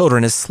women and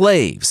children as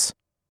slaves?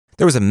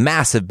 There was a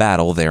massive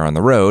battle there on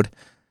the road,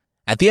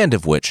 at the end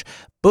of which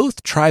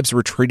both tribes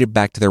retreated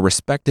back to their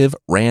respective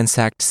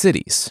ransacked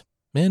cities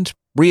and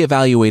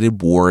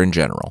reevaluated war in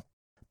general.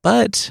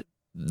 But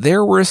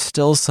there were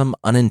still some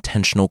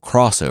unintentional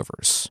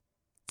crossovers.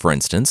 For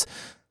instance,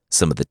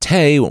 some of the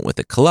Tay went with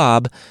the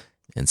Kalab,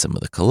 and some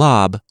of the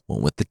Kalab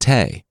went with the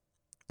Tay.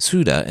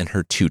 Suda and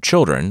her 2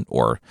 children,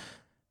 or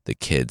the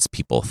kids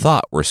people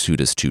thought were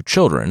Suda's 2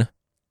 children,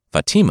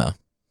 Fatima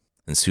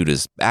and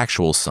Suda's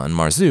actual son,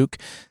 Marzouk,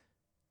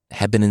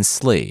 had been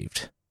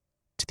enslaved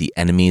to the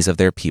enemies of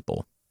their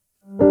people.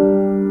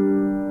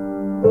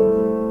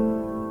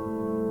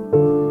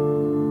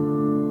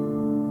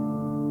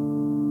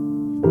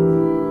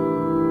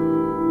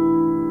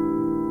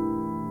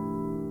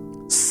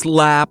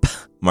 Slap,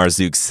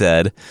 Marzouk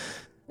said.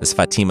 As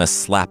Fatima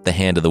slapped the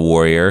hand of the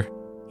warrior,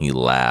 he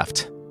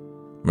laughed.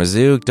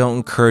 Marzouk, don't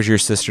encourage your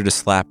sister to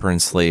slap her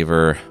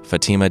enslaver.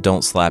 Fatima,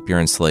 don't slap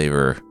your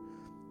enslaver.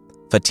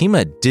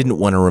 Fatima didn't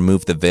want to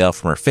remove the veil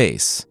from her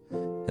face,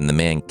 and the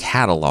man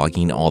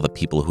cataloging all the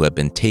people who had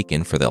been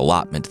taken for the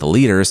allotment to the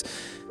leaders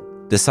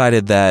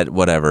decided that,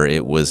 whatever,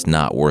 it was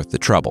not worth the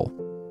trouble.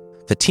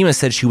 Fatima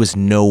said she was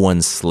no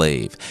one's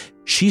slave.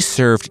 She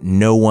served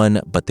no one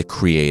but the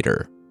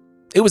Creator.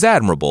 It was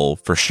admirable,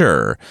 for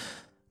sure,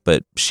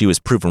 but she was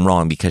proven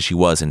wrong because she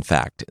was, in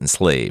fact,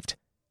 enslaved.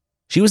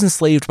 She was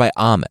enslaved by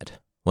Ahmed,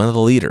 one of the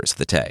leaders of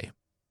the Tay,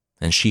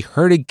 and she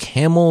herded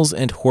camels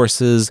and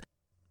horses,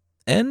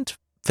 and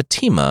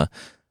Fatima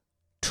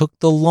took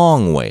the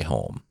long way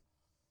home.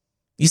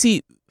 You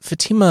see,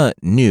 Fatima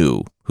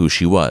knew who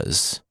she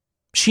was.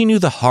 She knew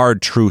the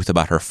hard truth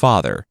about her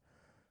father.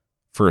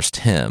 First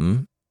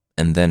him,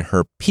 and then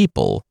her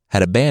people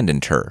had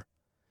abandoned her.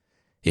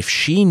 If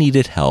she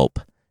needed help,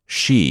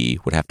 she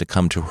would have to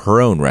come to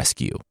her own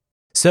rescue.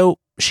 So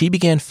she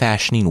began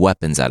fashioning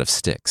weapons out of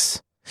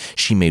sticks.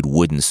 She made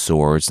wooden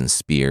swords and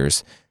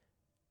spears.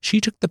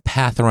 She took the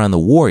path around the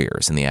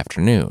warriors in the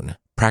afternoon,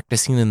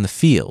 practicing in the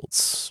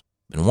fields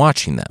and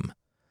watching them.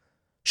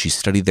 She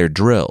studied their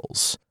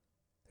drills,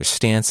 their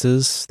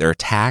stances, their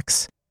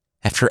attacks.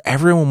 After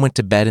everyone went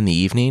to bed in the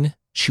evening,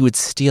 she would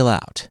steal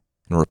out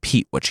and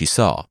repeat what she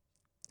saw.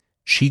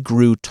 She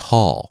grew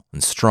tall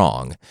and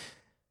strong,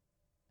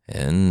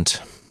 and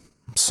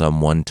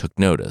someone took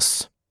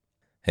notice.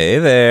 "Hey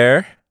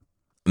there,"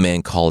 a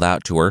man called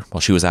out to her while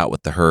she was out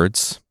with the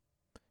herds.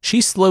 She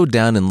slowed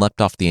down and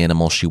leapt off the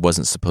animal she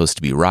wasn't supposed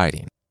to be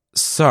riding.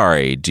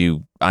 "Sorry,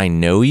 do I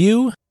know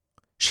you?"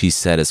 she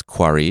said as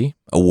Kwari,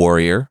 a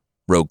warrior,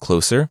 rode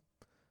closer.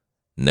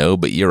 "No,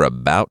 but you're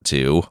about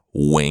to,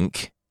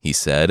 wink," he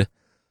said.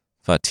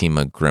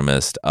 Fatima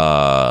grimaced.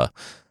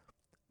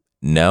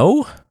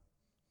 No?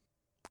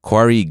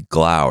 Kwari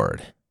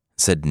glowered,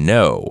 said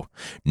no.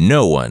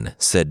 No one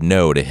said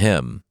no to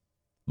him.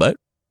 But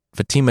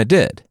Fatima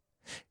did.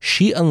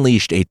 She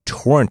unleashed a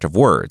torrent of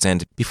words,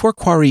 and before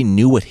Kwari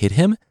knew what hit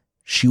him,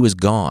 she was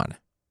gone,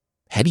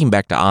 heading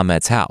back to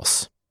Ahmed's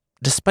house.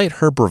 Despite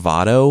her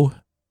bravado,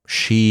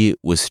 she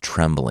was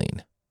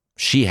trembling.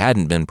 She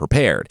hadn't been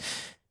prepared,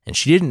 and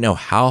she didn't know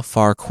how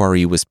far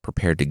Kwari was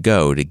prepared to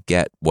go to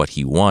get what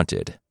he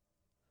wanted.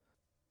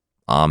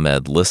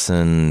 Ahmed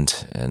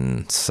listened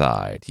and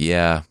sighed.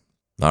 Yeah,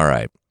 all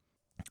right.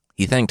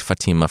 He thanked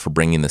Fatima for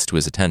bringing this to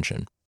his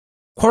attention.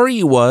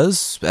 Kwari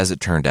was, as it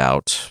turned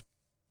out,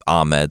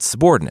 Ahmed's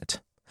subordinate.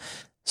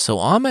 So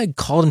Ahmed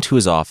called him to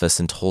his office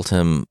and told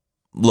him,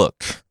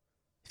 look,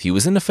 if he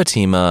was into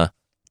Fatima,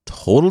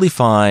 totally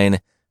fine,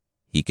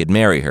 he could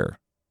marry her.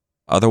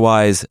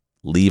 Otherwise,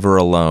 leave her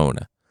alone.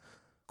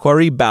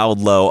 Kwari bowed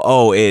low.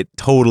 Oh, it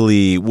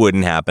totally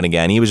wouldn't happen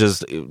again. He was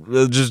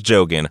just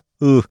joking.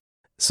 Ooh,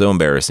 so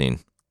embarrassing.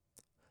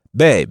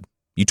 Babe,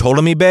 you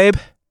told me, babe?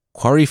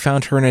 Kwari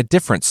found her in a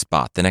different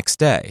spot the next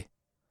day.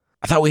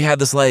 I thought we had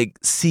this,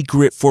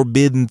 secret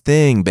forbidden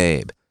thing,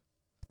 babe.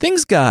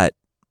 Things got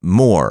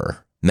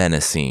more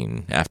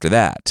menacing after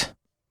that.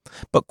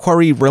 But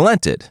Kwari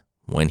relented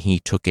when he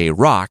took a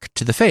rock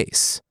to the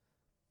face.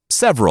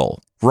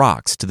 Several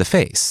rocks to the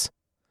face.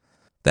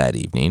 That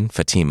evening,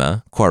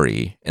 Fatima,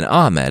 Kwari, and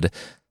Ahmed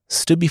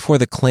stood before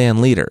the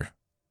clan leader.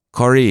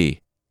 Kwari,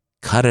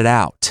 cut it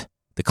out,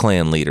 the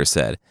clan leader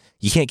said.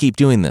 You can't keep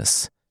doing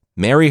this.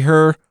 Marry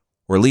her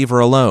or leave her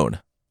alone.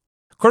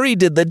 Kwari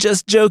did the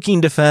just joking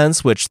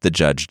defense, which the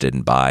judge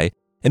didn't buy,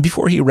 and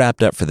before he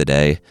wrapped up for the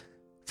day,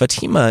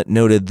 Fatima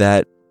noted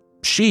that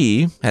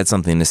she had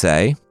something to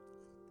say.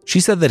 She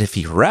said that if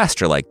he harassed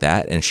her like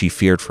that and she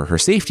feared for her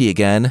safety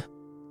again,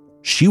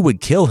 she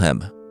would kill him.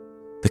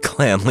 The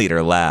clan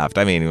leader laughed.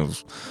 I mean, he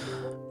was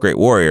a great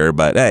warrior,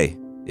 but hey,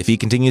 if he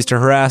continues to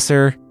harass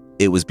her,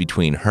 it was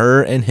between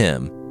her and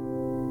him.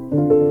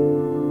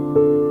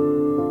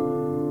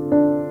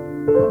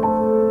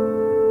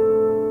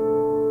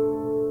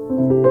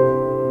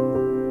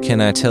 Can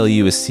I tell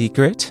you a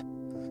secret?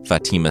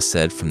 Fatima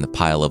said from the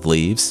pile of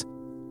leaves.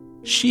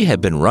 She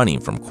had been running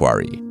from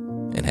Kwari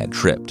and had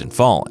tripped and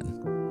fallen.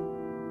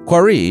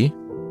 Kwari,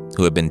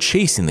 who had been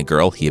chasing the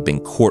girl he had been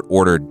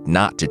court-ordered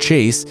not to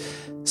chase,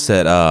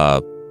 said,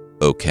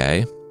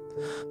 okay.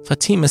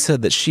 Fatima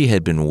said that she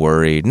had been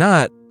worried,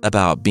 not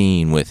about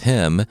being with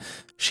him,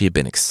 she had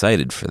been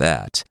excited for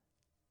that,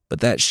 but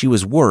that she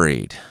was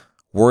worried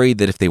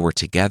that if they were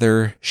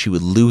together, she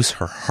would lose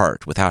her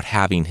heart without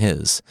having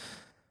his.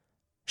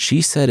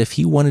 She said if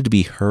he wanted to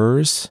be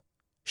hers,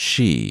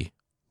 she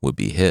would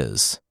be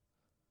his.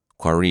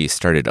 Kwari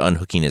started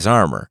unhooking his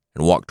armor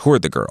and walked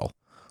toward the girl.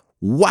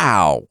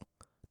 Wow!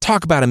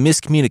 Talk about a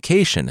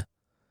miscommunication.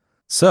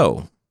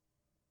 So,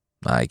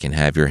 I can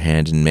have your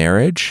hand in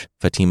marriage,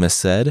 Fatima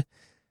said,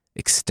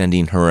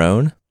 extending her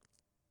own.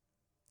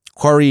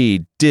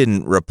 Quarry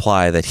didn't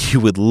reply that he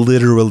would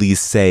literally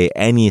say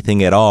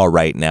anything at all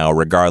right now,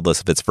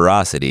 regardless of its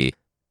veracity,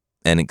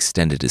 and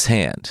extended his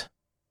hand.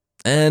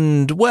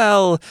 And,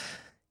 well,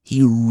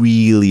 he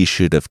really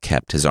should have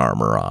kept his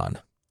armor on.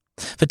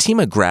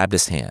 Fatima grabbed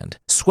his hand,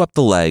 swept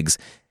the legs,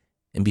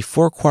 and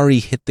before Quarry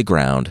hit the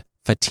ground,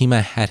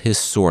 Fatima had his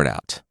sword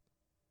out.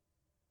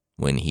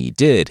 When he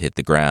did hit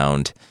the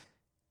ground,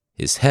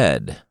 his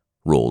head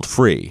rolled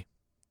free.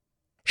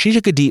 She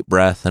took a deep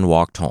breath and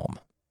walked home.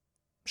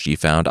 She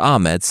found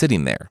Ahmed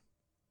sitting there.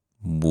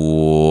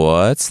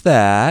 "What's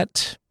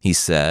that?" he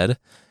said,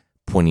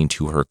 pointing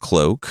to her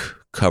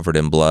cloak, covered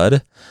in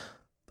blood.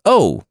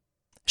 "Oh,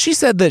 she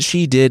said that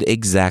she did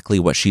exactly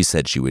what she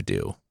said she would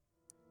do.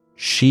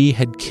 She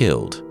had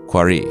killed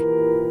Quarry."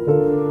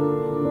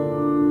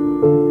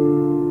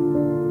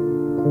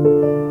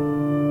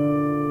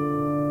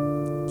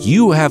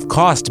 "You have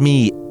cost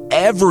me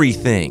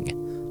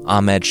everything,"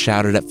 Ahmed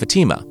shouted at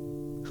Fatima,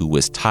 who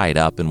was tied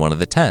up in one of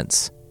the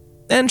tents.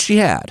 And she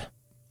had.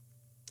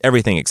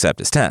 Everything except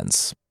his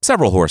tents.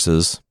 Several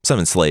horses, some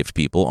enslaved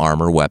people,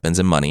 armor, weapons,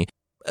 and money.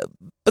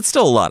 But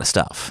still a lot of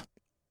stuff.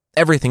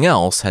 Everything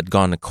else had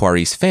gone to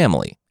Quarry's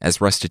family as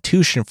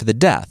restitution for the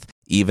death,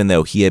 even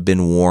though he had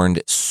been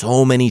warned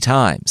so many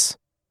times.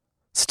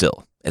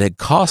 Still, it had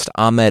cost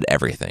Ahmed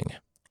everything.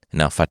 And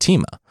now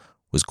Fatima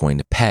was going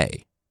to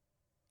pay.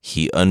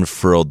 He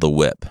unfurled the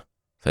whip.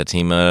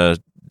 Fatima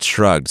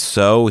shrugged.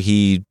 So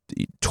he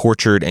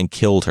tortured and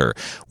killed her.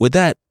 Would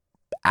that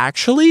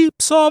actually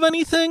solve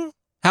anything?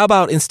 How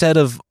about instead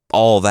of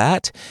all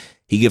that,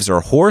 he gives her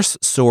a horse,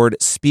 sword,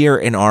 spear,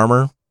 and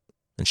armor,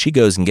 and she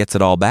goes and gets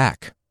it all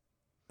back.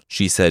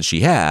 She said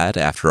she had,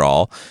 after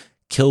all,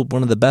 killed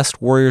one of the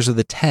best warriors of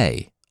the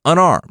Tay,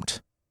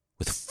 unarmed,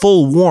 with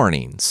full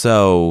warning.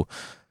 So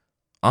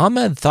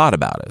Ahmed thought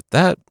about it.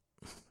 That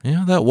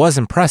was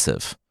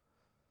impressive,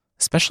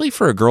 especially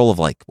for a girl of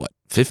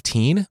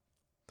 15?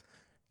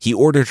 He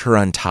ordered her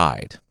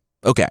untied.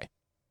 Okay,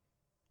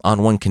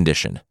 on one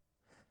condition.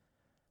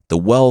 The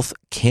wealth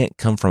can't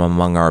come from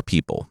among our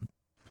people.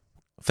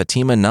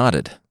 Fatima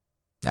nodded.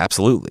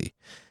 Absolutely.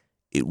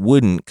 It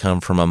wouldn't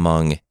come from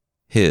among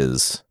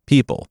his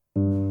people.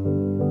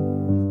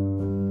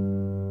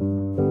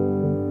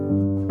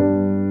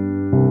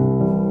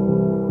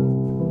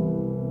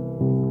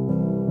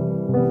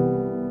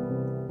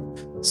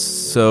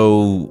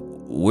 So,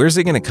 where's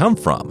it going to come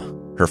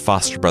from? Her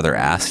foster brother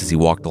asked as he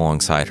walked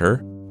alongside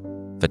her.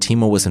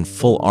 Fatima was in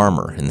full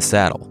armor in the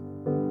saddle.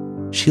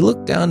 She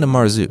looked down to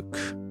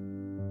Marzouk.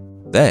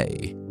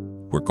 They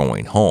were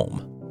going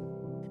home.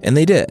 And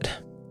they did.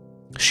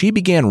 She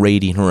began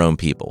raiding her own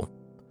people.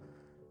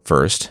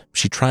 First,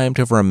 she triumphed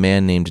over a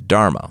man named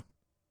Dharma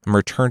and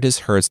returned his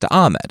herds to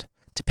Ahmed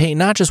to pay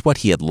not just what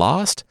he had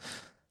lost,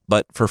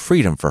 but for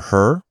freedom for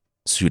her,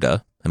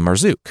 Suda, and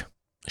Marzouk.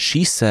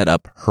 She set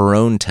up her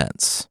own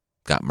tents,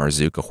 got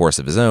Marzouk a horse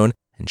of his own,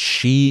 and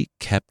she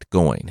kept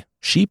going.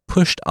 She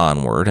pushed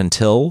onward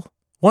until,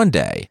 one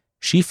day,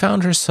 she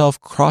found herself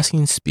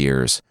crossing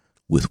spears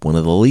with one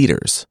of the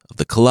leaders of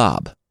the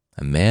Kalab,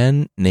 a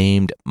man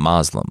named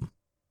Muslim,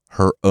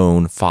 her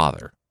own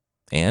father.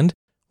 And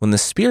when the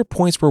spear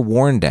points were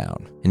worn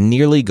down and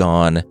nearly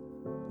gone,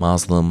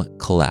 Muslim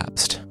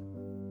collapsed.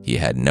 He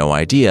had no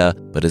idea,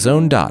 but his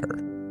own daughter,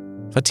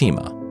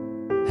 Fatima,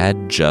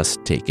 had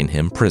just taken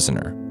him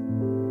prisoner.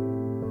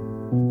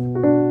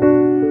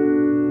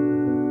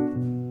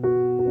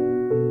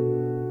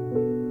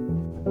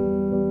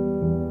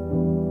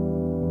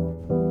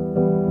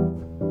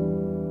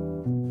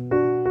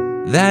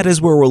 That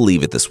is where we'll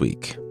leave it this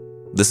week.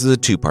 This is a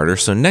two-parter,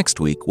 so next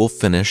week we'll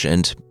finish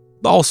and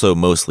also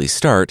mostly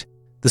start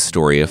the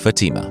story of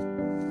Fatima.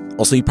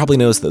 Also, you probably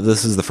noticed that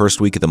this is the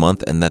first week of the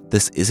month and that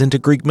this isn't a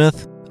Greek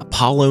myth.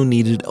 Apollo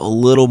needed a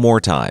little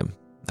more time.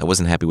 I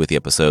wasn't happy with the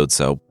episode,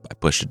 so I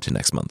pushed it to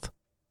next month.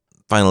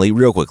 Finally,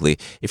 real quickly,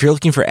 if you're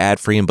looking for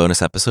ad-free and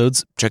bonus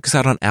episodes, check us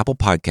out on Apple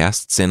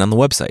Podcasts and on the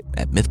website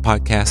at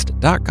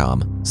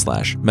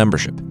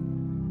mythpodcast.com/membership.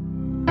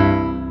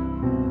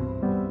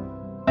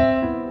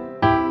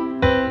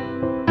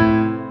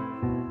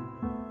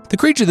 The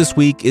creature this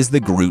week is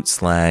the Groot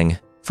slang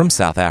from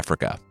South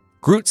Africa.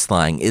 Groot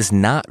slang is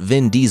not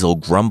Vin Diesel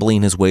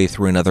grumbling his way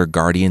through another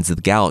Guardians of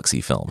the Galaxy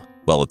film.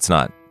 Well, it's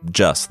not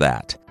just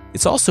that.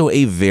 It's also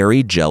a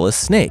very jealous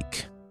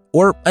snake,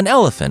 or an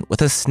elephant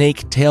with a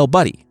snake tail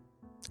buddy,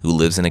 who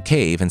lives in a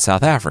cave in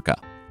South Africa.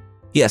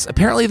 Yes,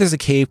 apparently there's a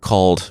cave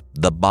called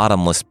the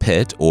Bottomless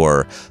Pit,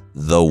 or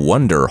the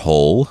Wonder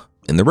Hole,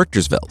 in the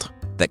Richtersveld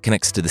that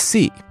connects to the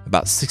sea,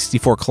 about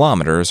 64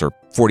 kilometers or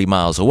 40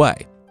 miles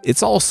away.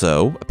 It's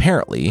also,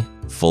 apparently,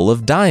 full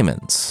of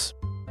diamonds.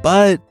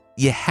 But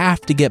you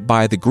have to get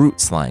by the Groot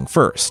slang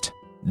first.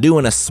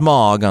 Doing a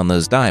smog on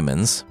those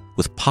diamonds,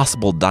 with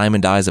possible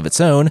diamond eyes of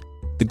its own,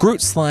 the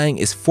Groot slang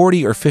is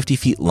 40 or 50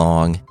 feet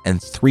long and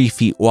 3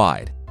 feet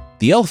wide.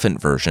 The elephant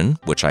version,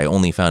 which I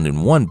only found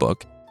in one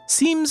book,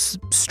 seems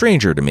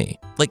stranger to me.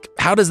 Like,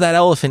 how does that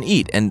elephant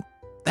eat? And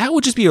that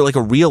would just be like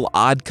a real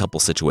odd couple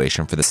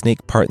situation for the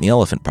snake part and the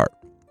elephant part.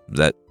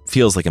 That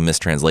feels like a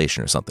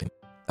mistranslation or something.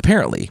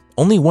 Apparently,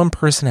 only one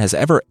person has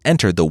ever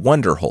entered the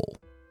Wonder Hole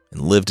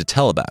and lived to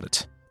tell about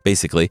it.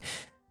 Basically,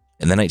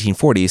 in the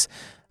 1940s,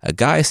 a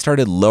guy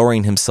started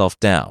lowering himself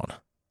down,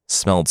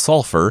 smelled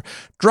sulfur,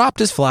 dropped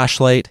his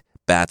flashlight,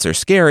 bats are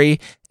scary,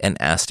 and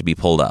asked to be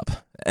pulled up.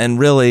 And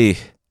really,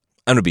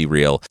 I'm gonna be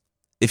real,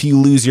 if you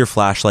lose your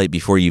flashlight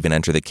before you even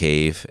enter the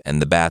cave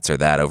and the bats are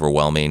that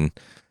overwhelming,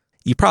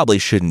 you probably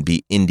shouldn't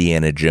be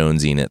Indiana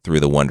Jonesing it through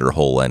the Wonder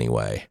Hole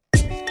anyway.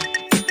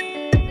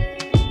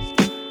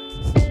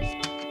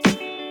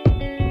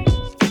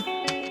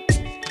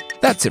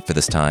 That's it for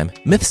this time.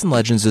 Myths and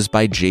Legends is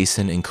by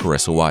Jason and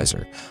Carissa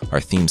Weiser.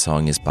 Our theme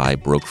song is by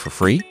Broke for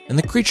Free, and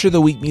the Creature of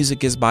the Week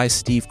music is by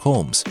Steve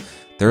Combs.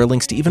 There are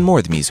links to even more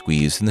of the music we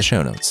used in the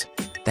show notes.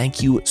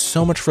 Thank you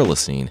so much for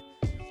listening,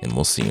 and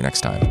we'll see you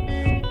next time.